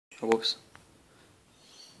Whoops.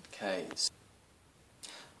 Okay.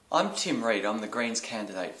 I'm Tim Reid. I'm the Greens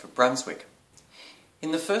candidate for Brunswick.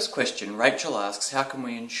 In the first question, Rachel asks, how can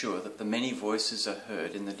we ensure that the many voices are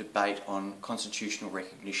heard in the debate on constitutional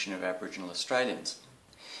recognition of Aboriginal Australians?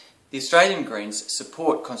 The Australian Greens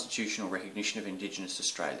support constitutional recognition of Indigenous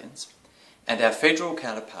Australians, and our federal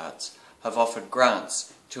counterparts have offered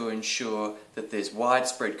grants to ensure that there's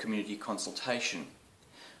widespread community consultation.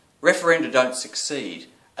 Referenda don't succeed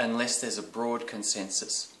unless there's a broad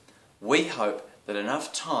consensus. We hope that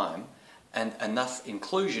enough time and enough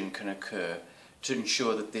inclusion can occur to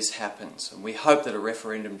ensure that this happens, and we hope that a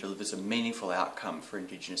referendum delivers a meaningful outcome for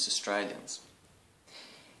Indigenous Australians.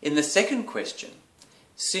 In the second question,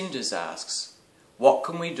 Cinders asks, what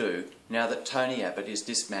can we do now that Tony Abbott is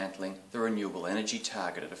dismantling the renewable energy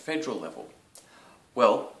target at a federal level?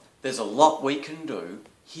 Well, there's a lot we can do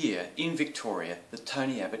here in Victoria that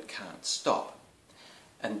Tony Abbott can't stop.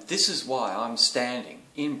 And this is why I'm standing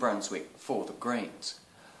in Brunswick for the Greens.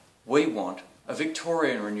 We want a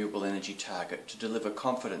Victorian renewable energy target to deliver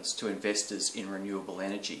confidence to investors in renewable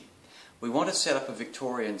energy. We want to set up a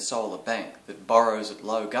Victorian solar bank that borrows at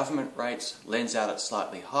low government rates, lends out at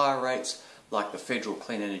slightly higher rates, like the Federal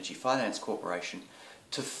Clean Energy Finance Corporation,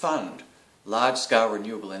 to fund large-scale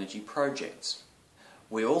renewable energy projects.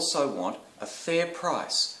 We also want a fair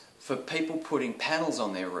price for people putting panels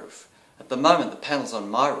on their roof. At the moment, the panels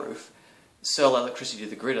on my roof sell electricity to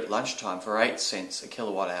the grid at lunchtime for 8 cents a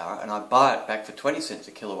kilowatt hour, and I buy it back for 20 cents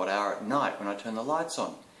a kilowatt hour at night when I turn the lights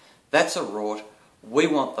on. That's a rort. We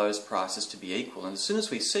want those prices to be equal, and as soon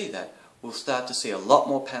as we see that, we'll start to see a lot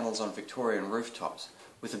more panels on Victorian rooftops.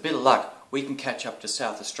 With a bit of luck, we can catch up to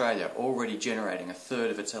South Australia, already generating a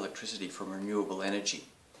third of its electricity from renewable energy.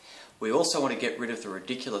 We also want to get rid of the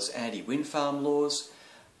ridiculous anti-wind farm laws,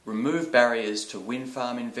 remove barriers to wind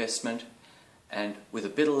farm investment, and with a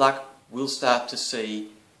bit of luck, we'll start to see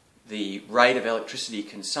the rate of electricity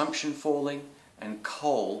consumption falling, and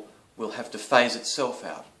coal will have to phase itself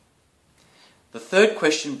out. The third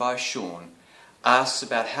question by Sean asks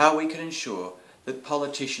about how we can ensure that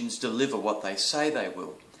politicians deliver what they say they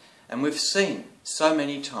will. And we've seen so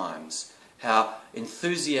many times how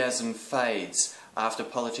enthusiasm fades after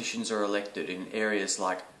politicians are elected in areas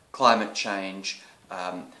like climate change.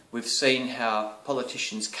 We've seen how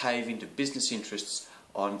politicians cave into business interests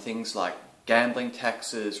on things like gambling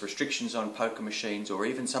taxes, restrictions on poker machines, or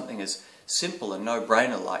even something as simple and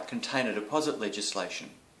no-brainer like container deposit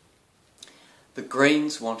legislation. The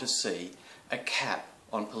Greens want to see a cap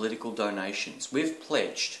on political donations. We've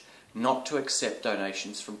pledged not to accept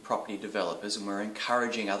donations from property developers, and we're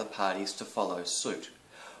encouraging other parties to follow suit.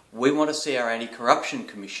 We want to see our Anti-Corruption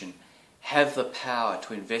Commission have the power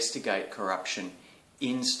to investigate corruption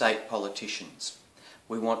in state politicians.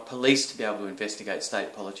 We want police to be able to investigate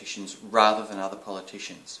state politicians rather than other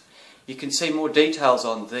politicians. You can see more details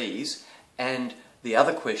on these and the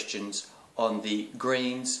other questions on the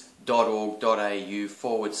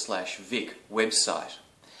greens.org.au/Vic website.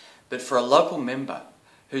 But for a local member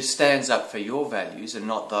who stands up for your values and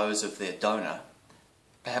not those of their donor,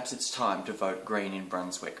 perhaps it's time to vote Green in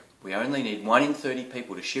Brunswick. We only need 1 in 30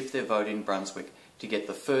 people to shift their vote in Brunswick to get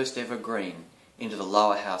the first ever Green into the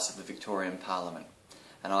lower house of the Victorian Parliament.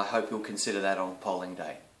 And I hope you'll consider that on polling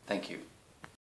day. Thank you.